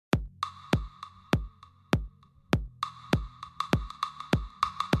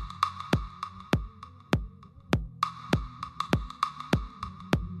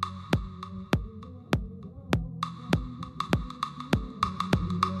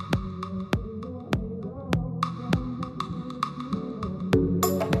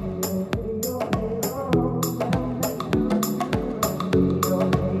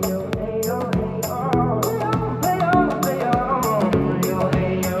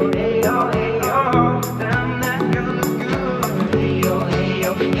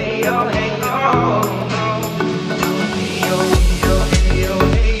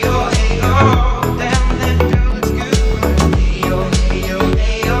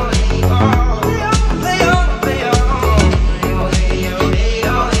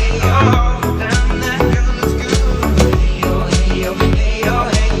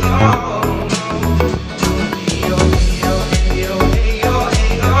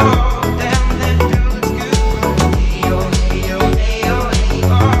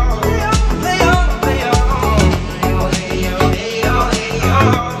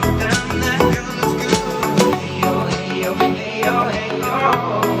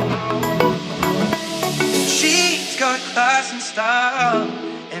She's got class and style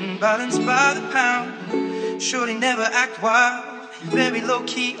and balance by the pound. Shorty never act wild, very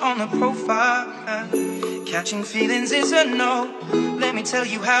low-key on the profile. Catching feelings is a no, let me tell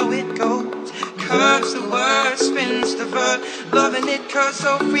you how it goes. Curves the word, spins the verb, loving it cause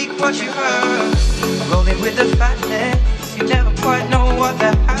so freak what you heard. Rolling with the fatness, you never quite know what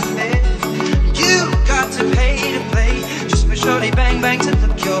that happens. You got to pay to play, just for shorty bang bang to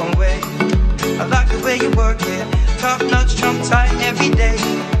look your way. I like the way you work it, top notch, trump tight every day.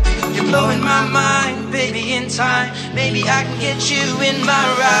 You're blowing my mind, baby, in time. Maybe I can get you in my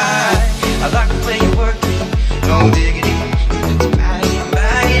ride. I like the way you work it, no diggity.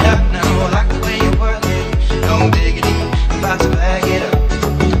 Bag it up now. I like the way you work it, no diggity. I'm about to bag it up.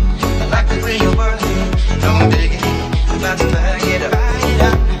 I like the way you work it, no diggity. I'm about to bag it up.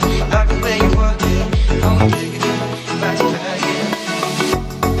 I like the way you work it, no diggity. I'm about to bag it up.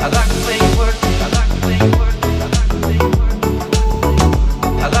 I like the way you work it, I like the way you work it.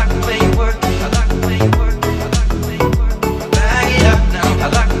 I like the way you work it, I like the way you work it, I like the way you work it. Bag it up now. I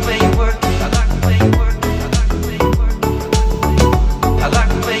like the way you work it, I like the way you work it, I like the way you work it. I like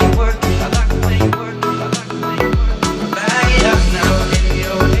the way you work it, I like the way you work it, I like the way you work it. Bag it up now. Hey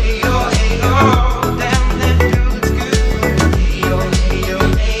yo, hey yo, hey yo. Damn, that girl looks good. Hey yo, hey yo,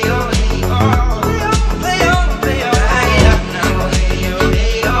 hey yo, hey yo. Play on, play on. Bag it up now. Hey yo,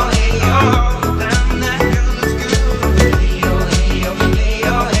 hey yo, hey yo. Damn, that girl looks good. Hey yo, hey yo, hey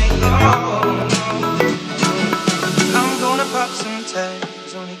yo, hey yo. I'm gonna pop some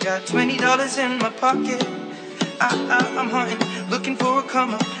tags. Only got $20 in my pocket. I'm hunting, looking for a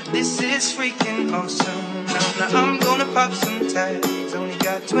come up. This is freaking awesome. Now I'm gonna pop some tags. Only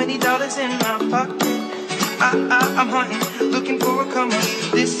got $20 in my pocket. I'm hunting, looking for a come up.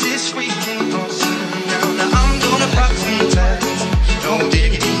 This is freaking awesome. Now I'm gonna pop some tags. No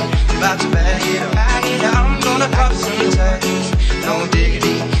diggity, about to bag it up. I'm gonna pop some tags. No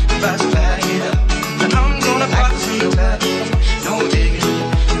diggity, about to bag it up. I'm gonna pop some tags. No diggity,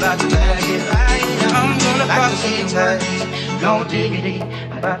 about to bag it up. I'm gonna pop some tags. No diggity,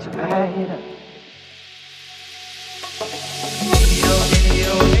 about to bag it up.